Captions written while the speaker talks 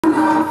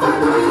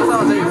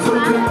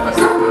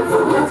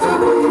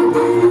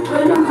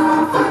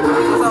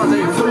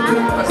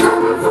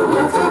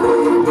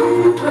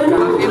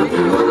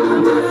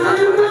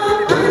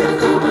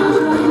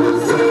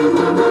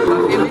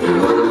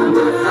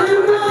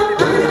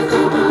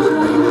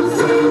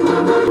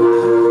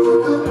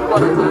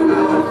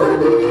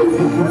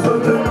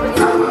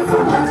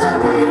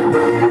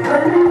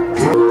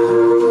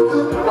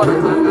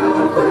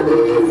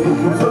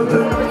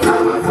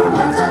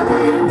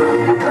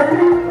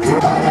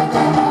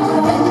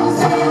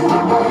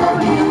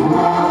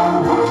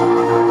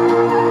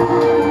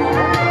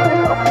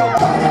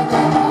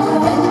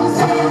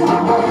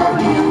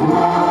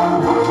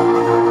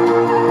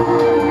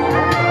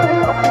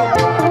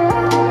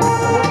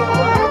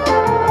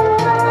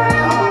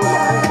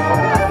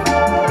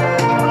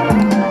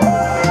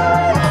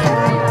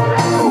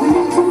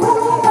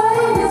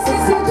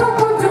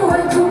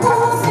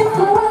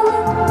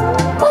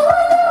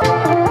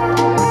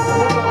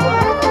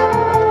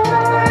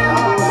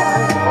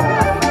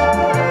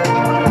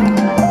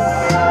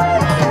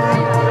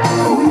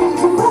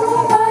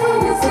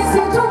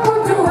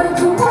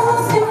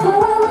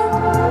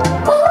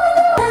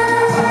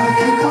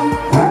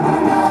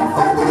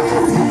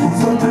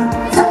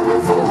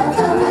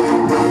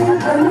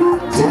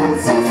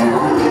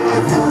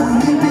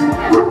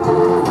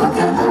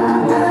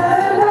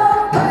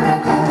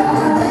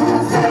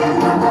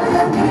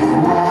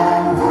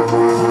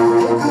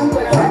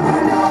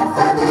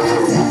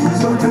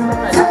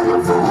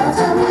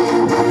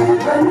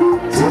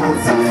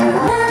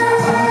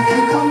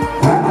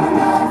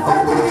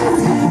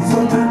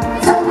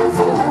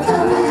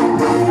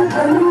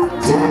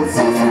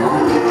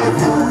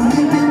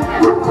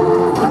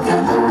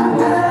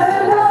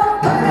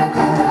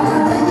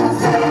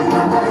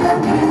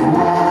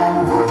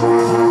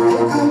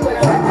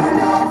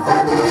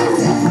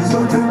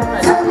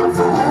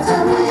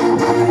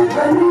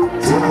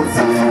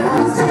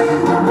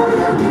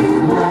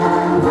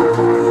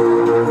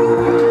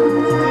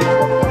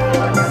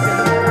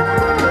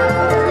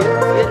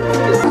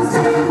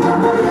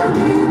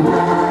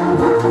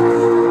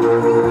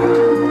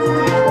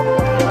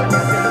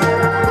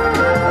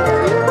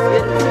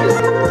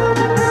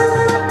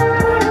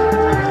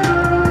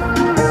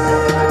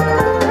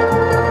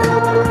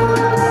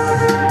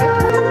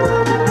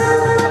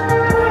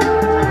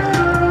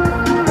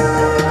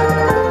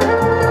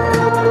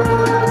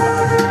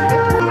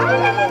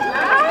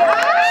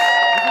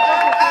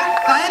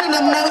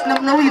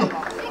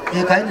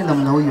kaeni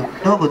namna huyo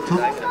dogo tu.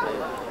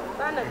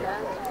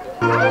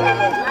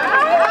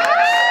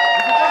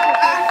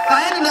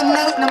 Kaeni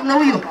namna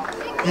huyo.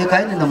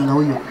 Kaeni namna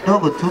huyo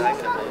dogo tu.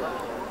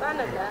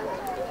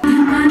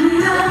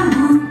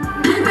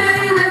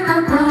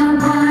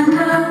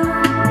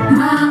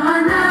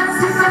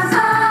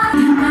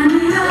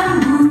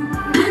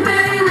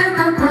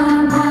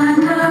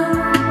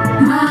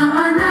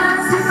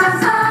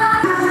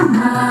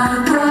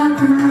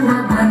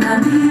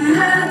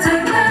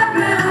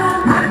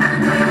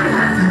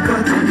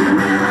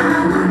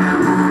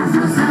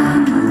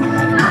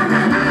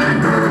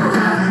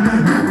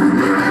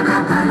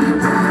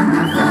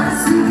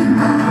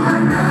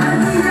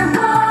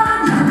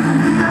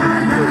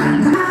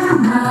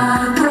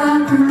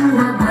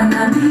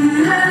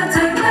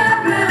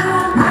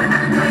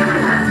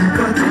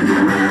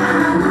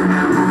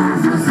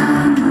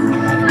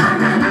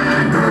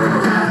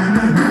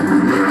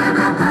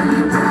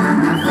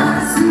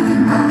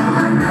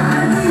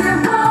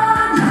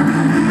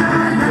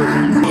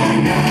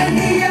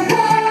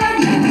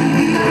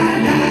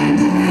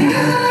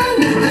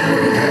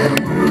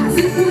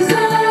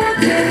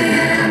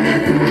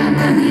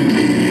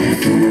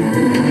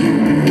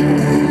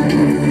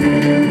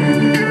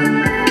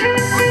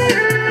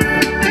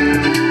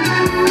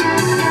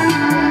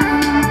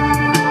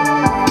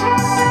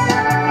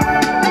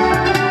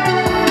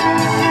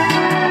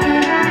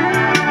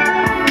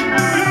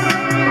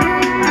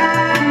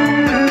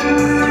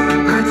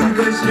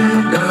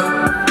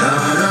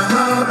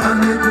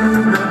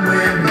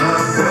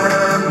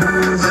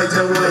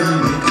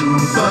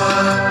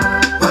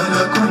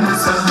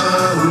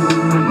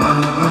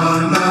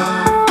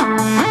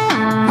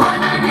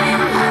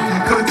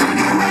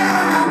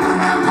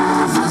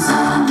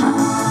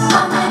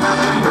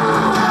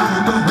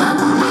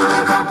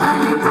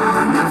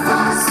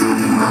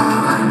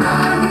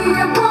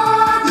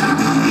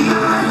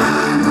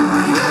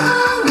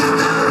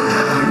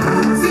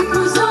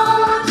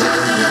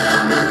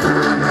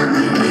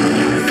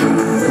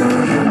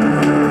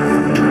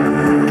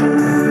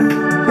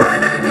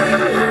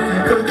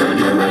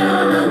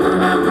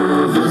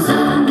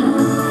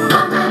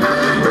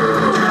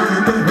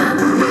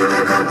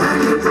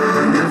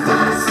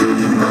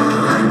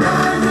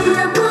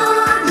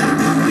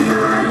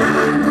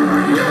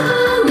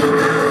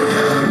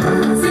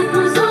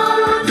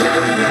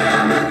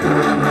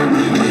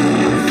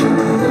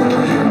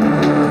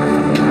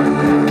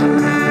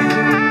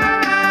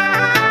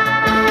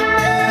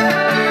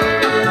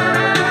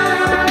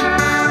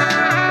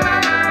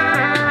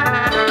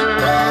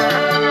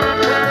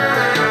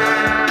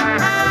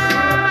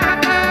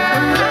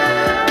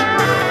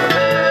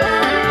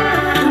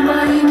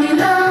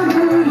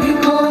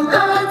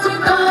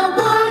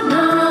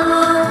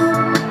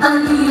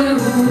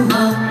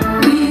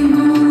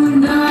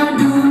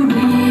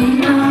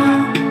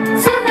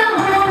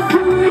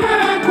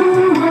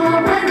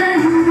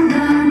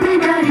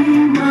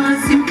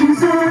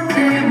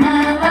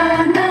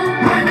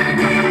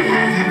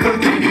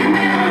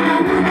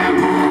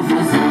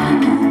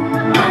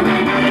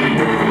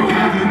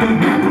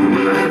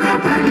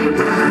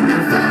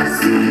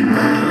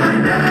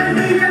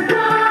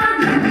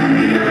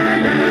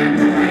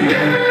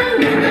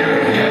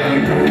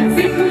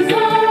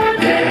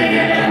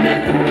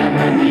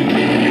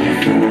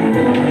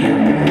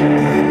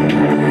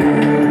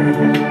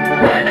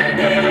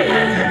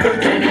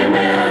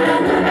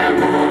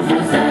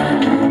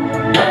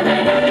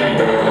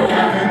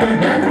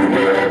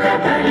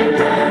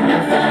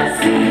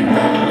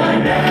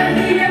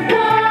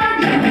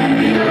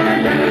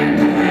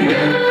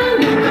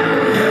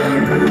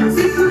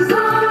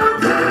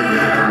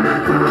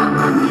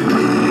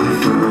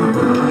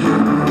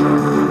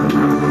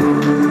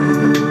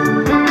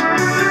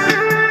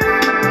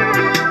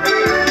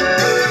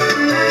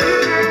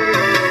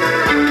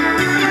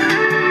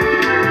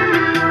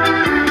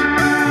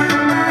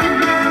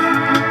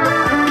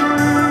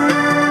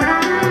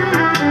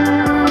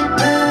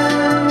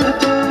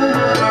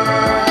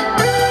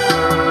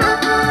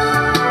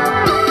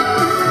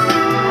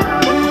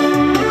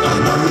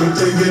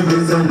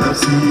 Nimeweza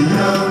nafsi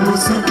yangu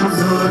siku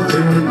zote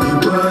ni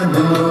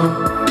Bwana,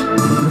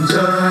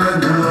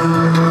 mchana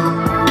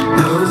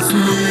na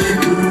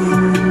usiku.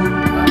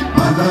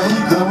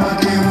 Malaika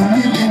wake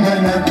hunilinda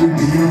na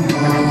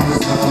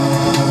kuniongoza.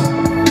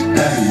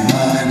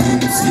 Daima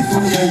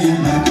nimsifu yeye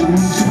na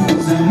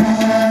kumtukuza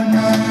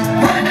Bwana.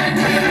 Bwana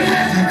ndiye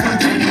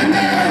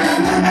nikategemea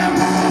langu na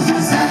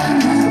nguvu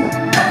zangu.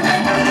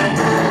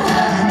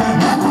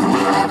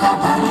 Nakuniweka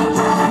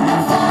palipo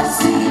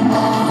nafasi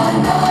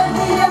Bwana.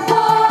 Ndiye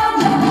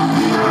Bwana,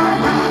 ndiye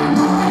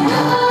langu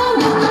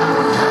yangu.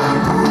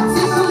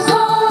 Siku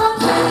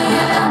zote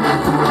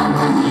amekuwa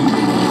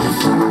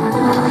mwaminifu.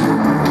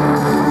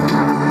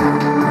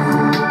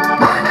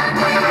 Bwana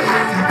ndiye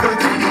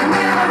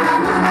nikategemea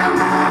langu na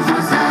nguvu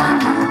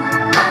zangu.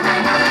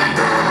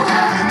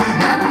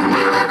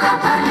 Nakuniweka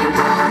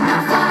palipo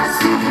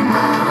nafasi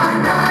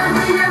Bwana.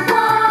 Ndiye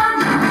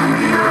Bwana,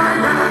 ndiye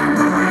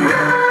langu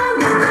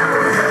yangu.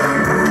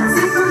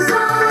 Siku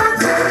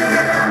zote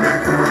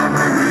amekuwa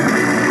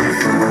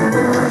mwaminifu.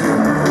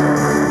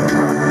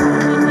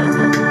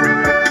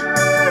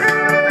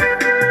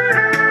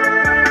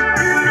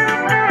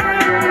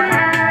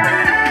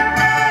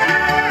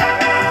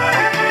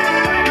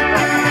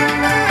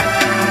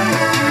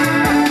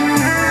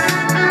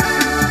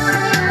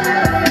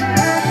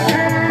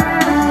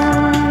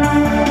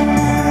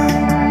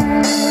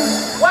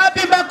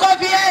 Wapi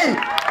makofi eh?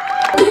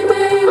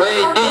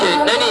 Wewe DJ,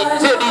 nani?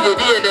 Sio DJ,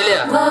 DJ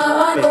endelea.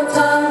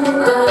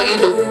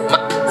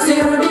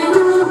 Sirudi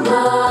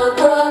nyuma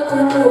kwa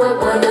kuwa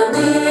Bwana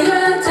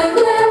ndiye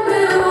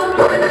tegemeo.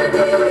 Bwana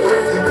ndiye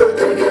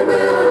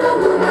tegemeo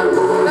langu na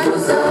nguvu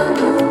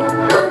zangu.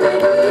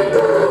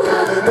 Ameniinua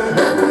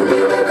na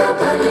kuniweka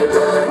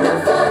palipo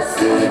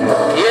nafasi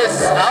Bwana. Yes,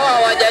 hawa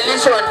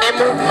hawajalishwa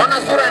ndimu. Ona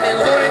sura ni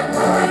nzuri.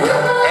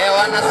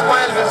 Wana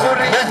smile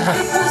vizuri.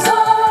 Siku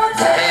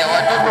zote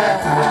Watoto.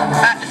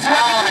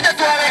 Kuja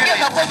tuwawekee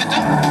makofi tu.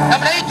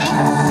 Namna hii tu.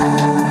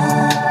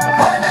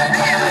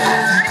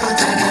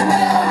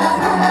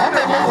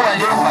 Kumbe Mungu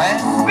aliumba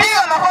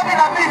Piga makofi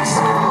na beat.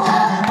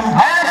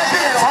 Haya na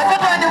beat.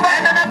 Watoto wa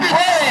nyumbani na beat.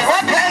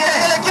 Wapi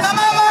kelele kina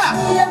mama?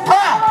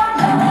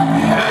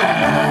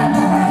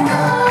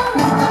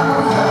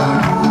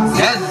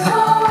 Yes.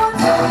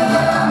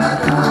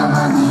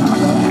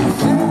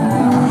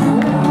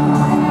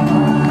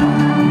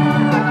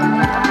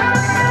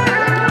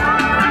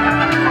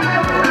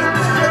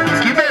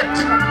 Kibet,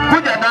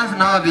 kuja dance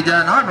na hawa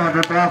vijana. Hawa ni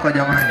watoto wako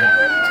jamani.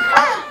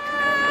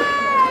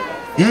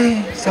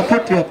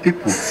 Support your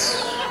people.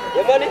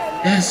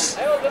 Yes.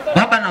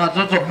 Baba na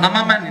watoto na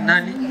mama ni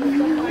nani?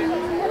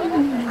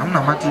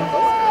 Hamna matu.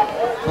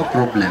 No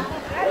problem.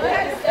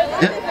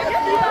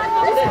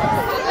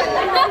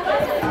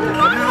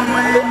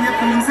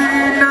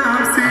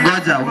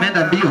 Ngoja,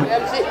 umeenda mbio.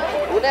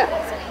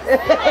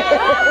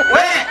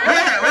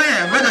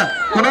 Wewe, ngoja.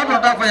 Kuna watu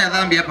wanataka kufanya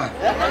dhambi hapa.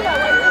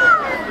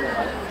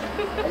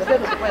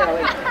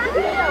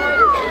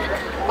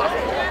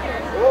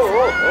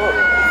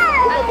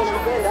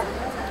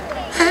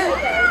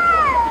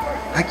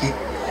 Haki.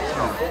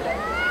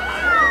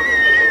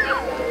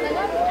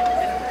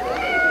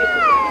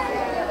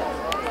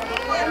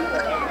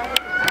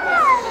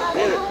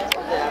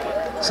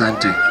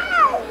 Asante.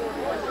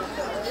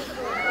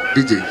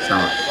 DJ,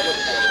 sawa.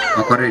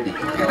 Wako ready?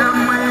 Kila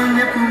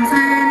mwenye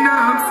pumzi na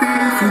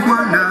msifu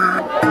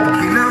Bwana.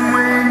 Kila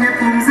mwenye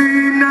pumzi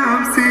na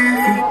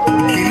msifu.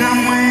 Kila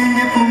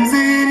mwenye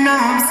pumzi na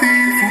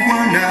msifu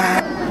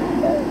Bwana.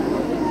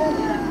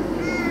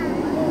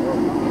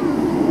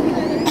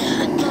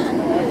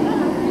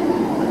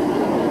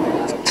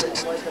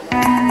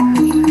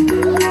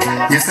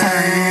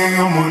 Nyasaye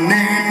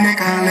omonene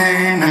kale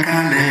na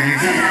kale.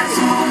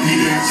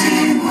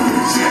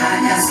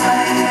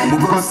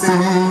 Mugose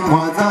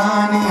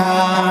mwadhani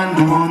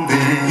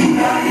anduonde.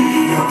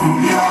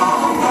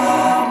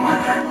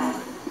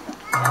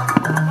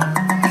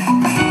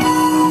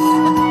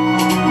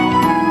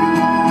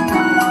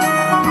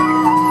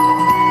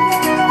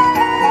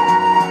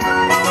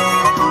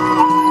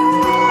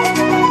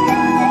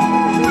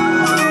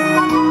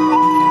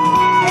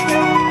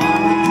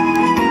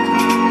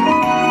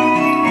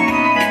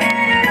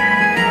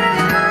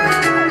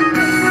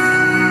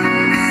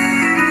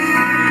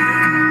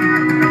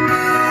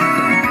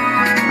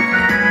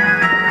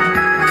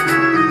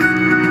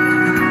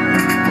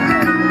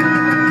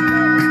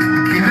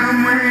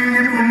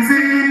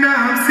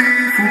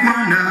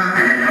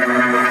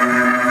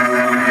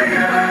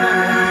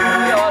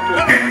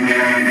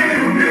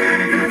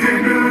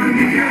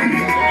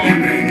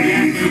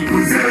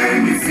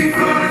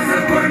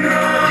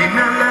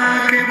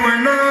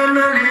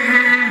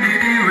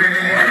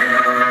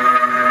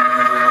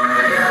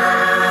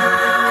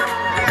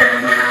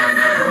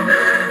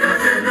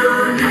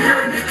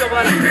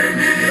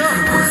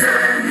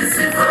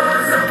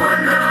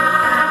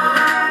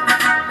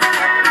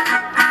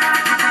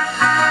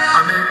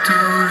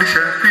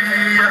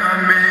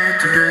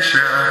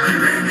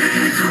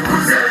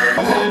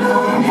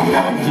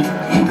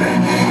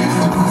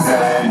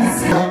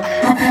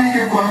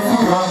 Tupige kwa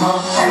furaha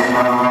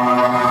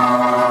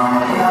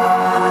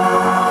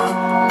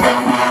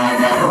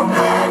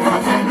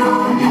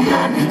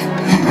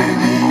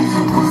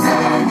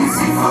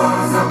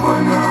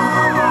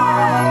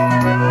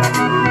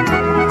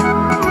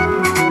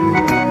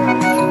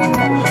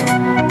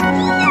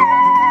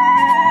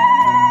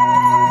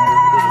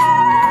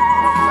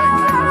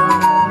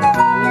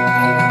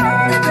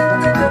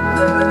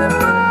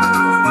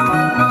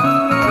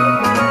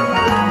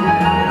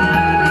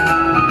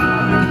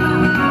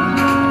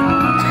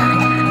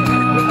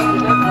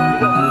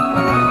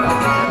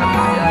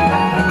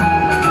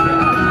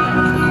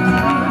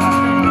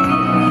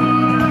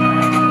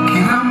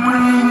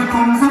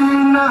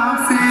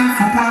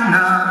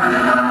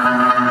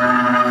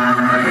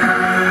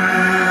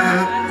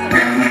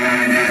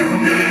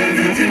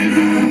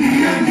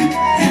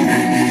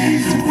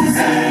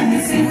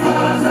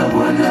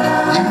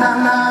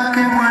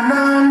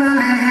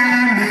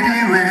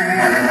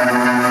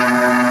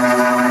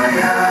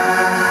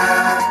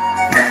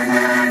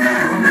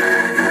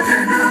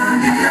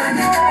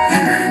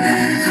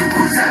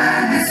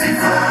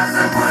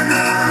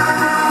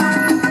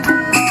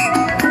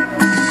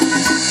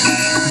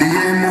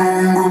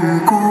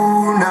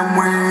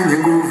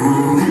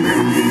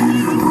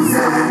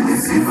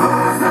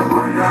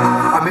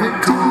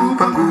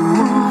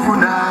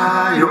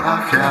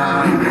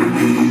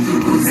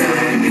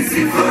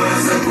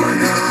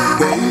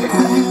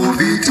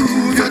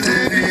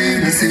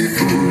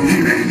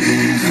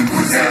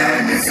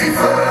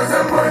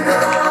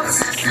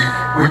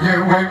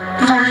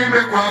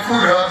tuimbe kwa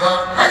furaha.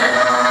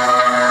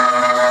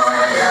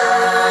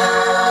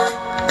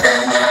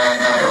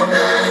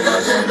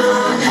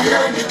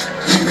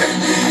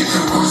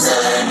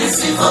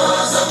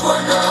 Sifa za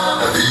Bwana,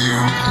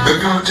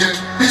 Vyovyote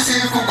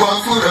visifu kwa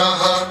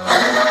furaha.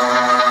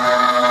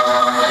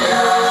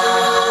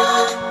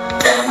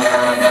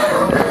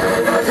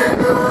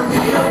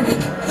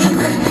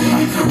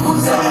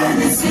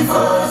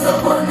 sifa za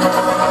Bwana.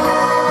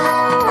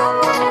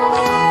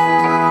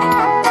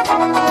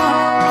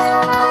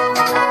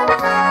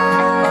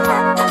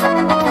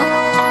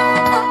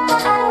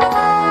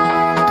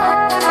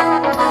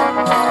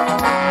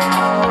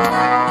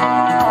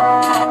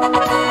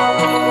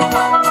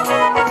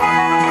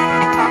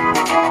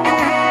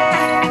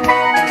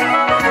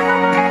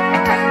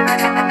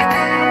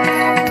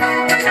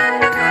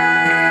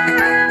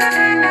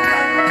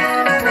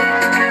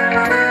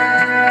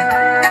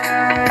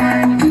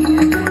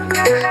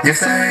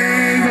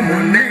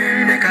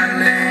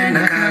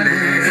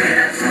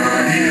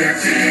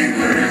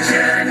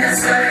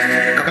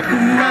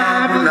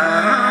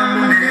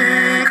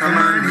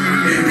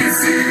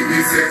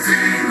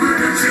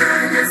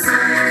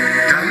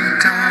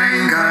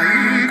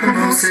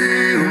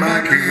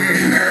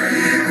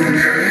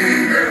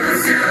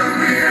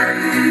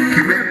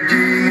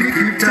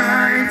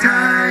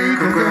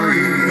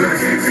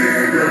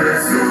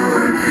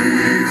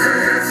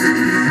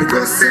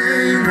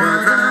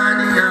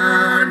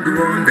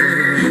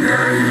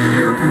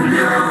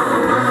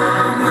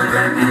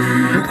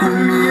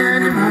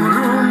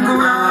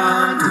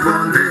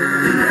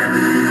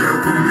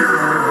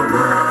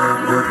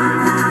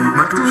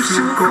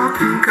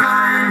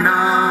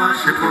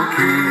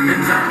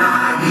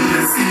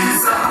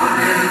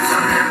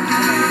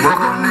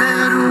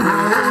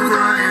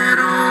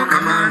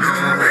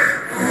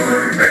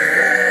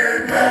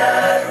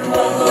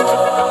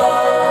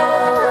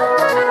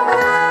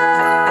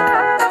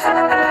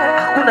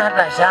 Hakuna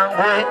hata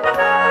shangwe.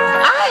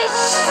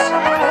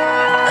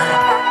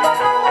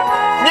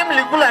 Nyie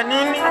mlikula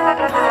nini?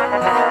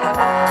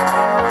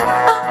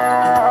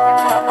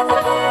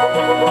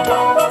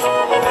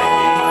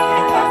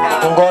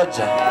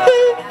 Ngoja.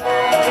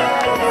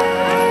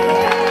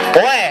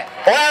 Wewe,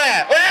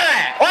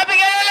 wapi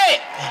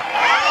kelele?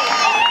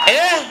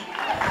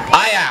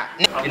 Haya,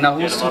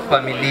 inahusu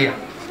familia.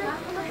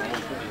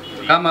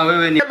 Kama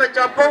wewe ni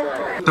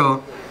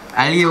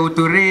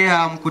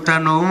aliyehudhuria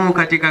mkutano huu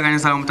katika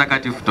kanisa la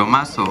Mtakatifu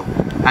Tomaso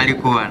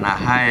alikuwa na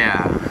haya.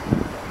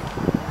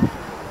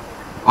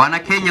 Wana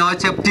Kenya wa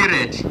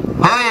Cheptiret,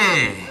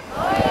 oye!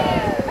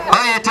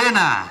 Oye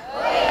tena!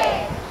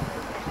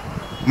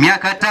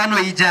 Miaka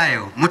 5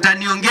 ijayo,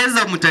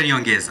 mutaniongeza.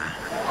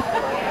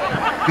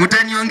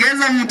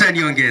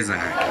 Mutaniongeza.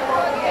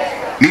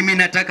 Mimi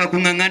nataka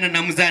kung'ang'ana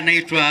na mzee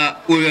anaitwa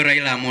huyo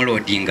Raila Amolo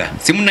Odinga.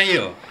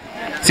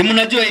 Si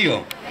mnajua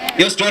hiyo?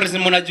 Hiyo story si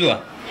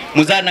mnajua?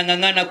 Mzee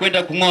anang'ang'ana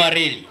kwenda kung'oa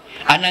reli.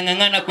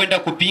 Anang'ang'ana kwenda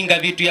kupinga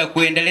vitu ya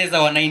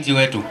kuendeleza wananchi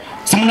wetu.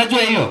 Si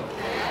mnajua hiyo?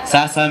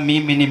 Sasa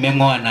mimi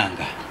nimeng'oa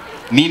nanga.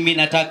 Mimi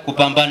nataka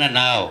kupambana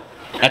nao.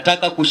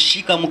 Nataka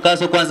kushika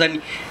mkazo kwanza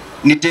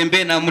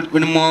nitembee na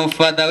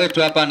mfadha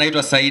wetu hapa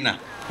anaitwa Saina.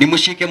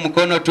 Nimshike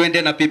mkono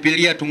tuende na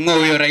Biblia tung'oe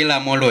huyo Raila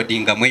Amolo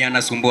Odinga mwenye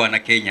anasumbua na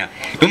Kenya.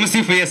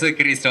 Tumsifu Yesu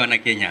Kristo na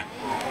Kenya.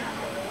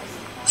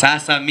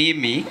 Sasa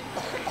mimi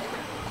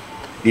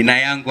nina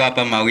yangu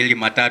hapa mawili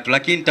matatu,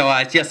 lakini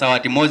nitawaachia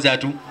sawati moja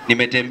tu.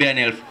 Nimetembea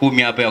na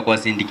 10,000 hapa ya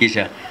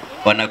kuwasindikisha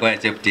wanakwaya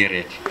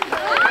Cheptiret.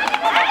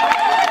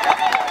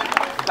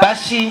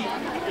 basi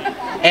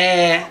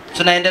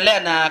tunaendelea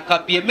na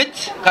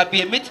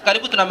Kapiemit.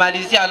 Karibu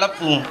tunamalizia,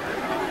 alafu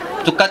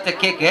tukate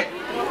keke.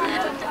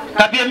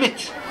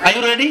 Kapiemit, are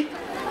you ready?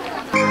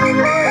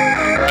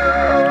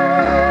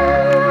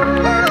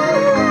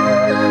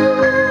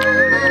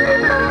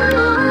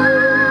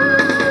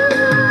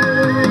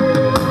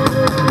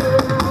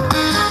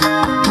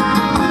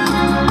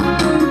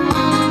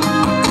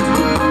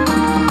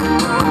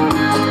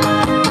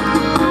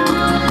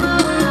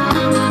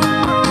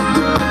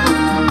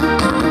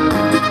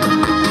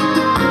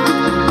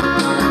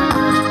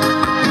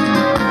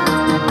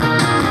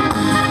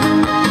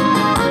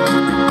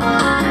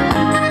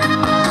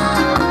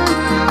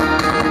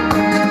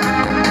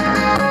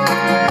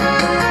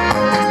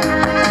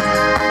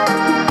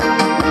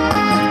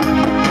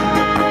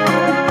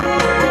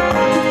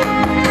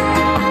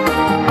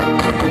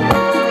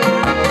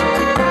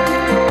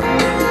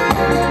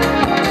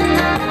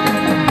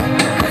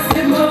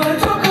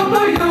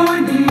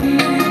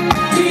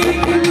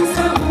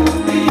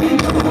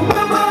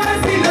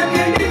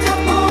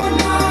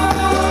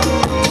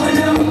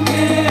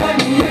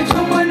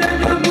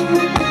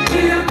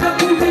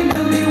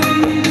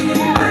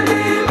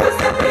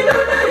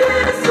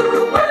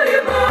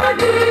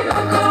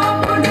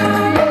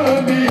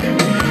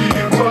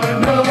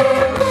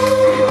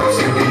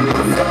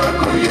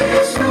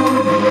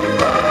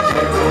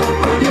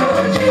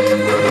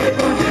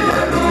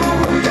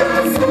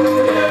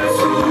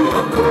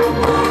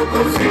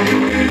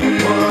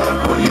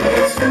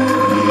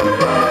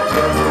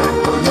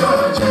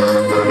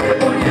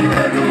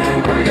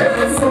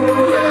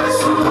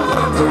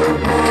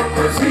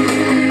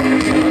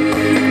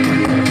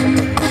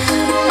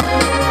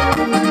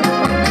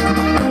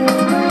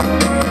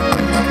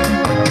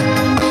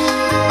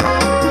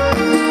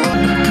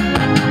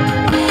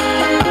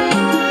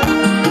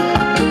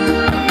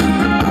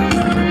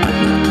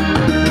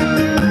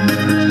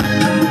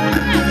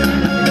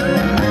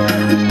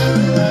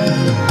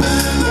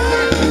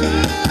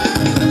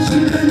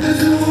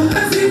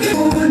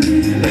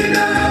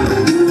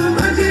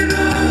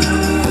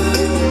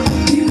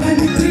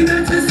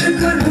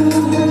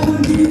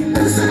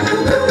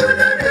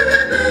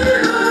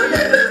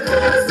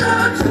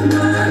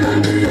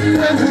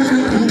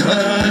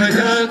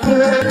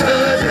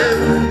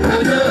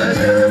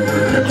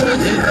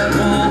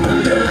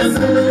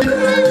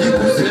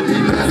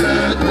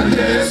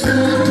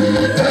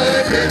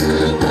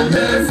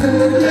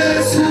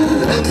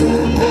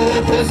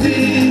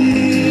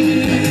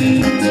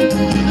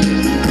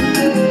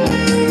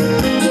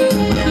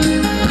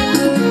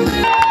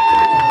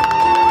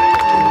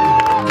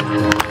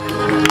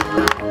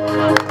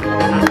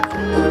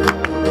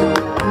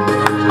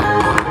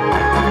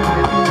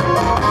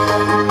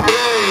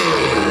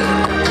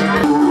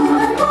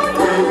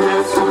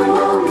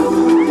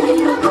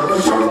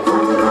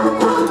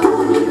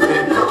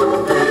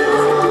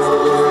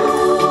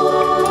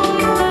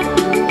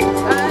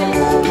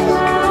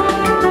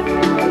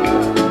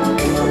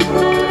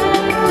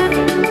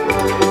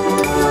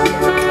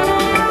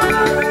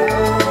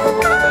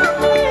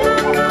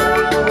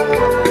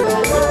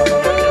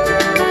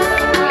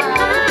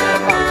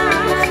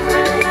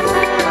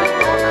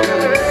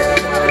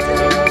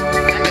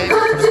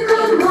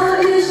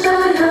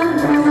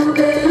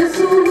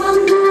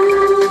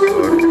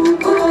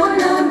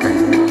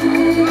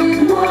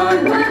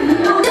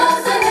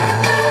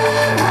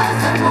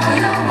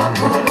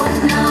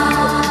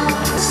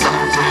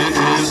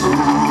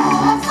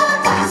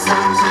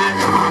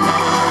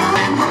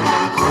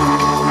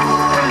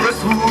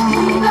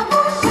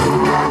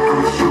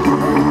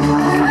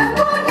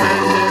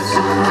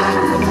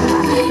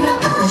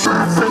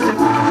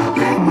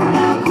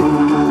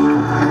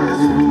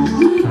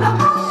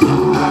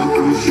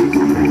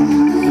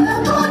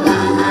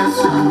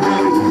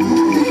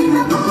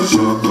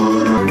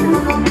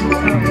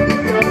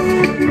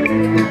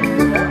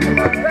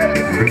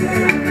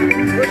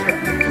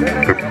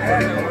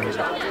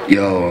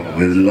 Yo,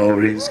 with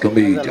Lawrence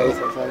Kameja.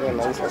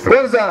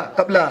 Kwanza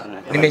kabla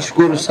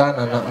nimeshukuru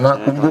sana na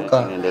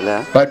nakumbuka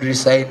Padri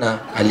Saina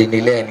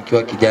alinilea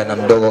nikiwa kijana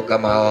mdogo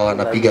kama hawa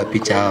wanapiga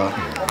picha hawa.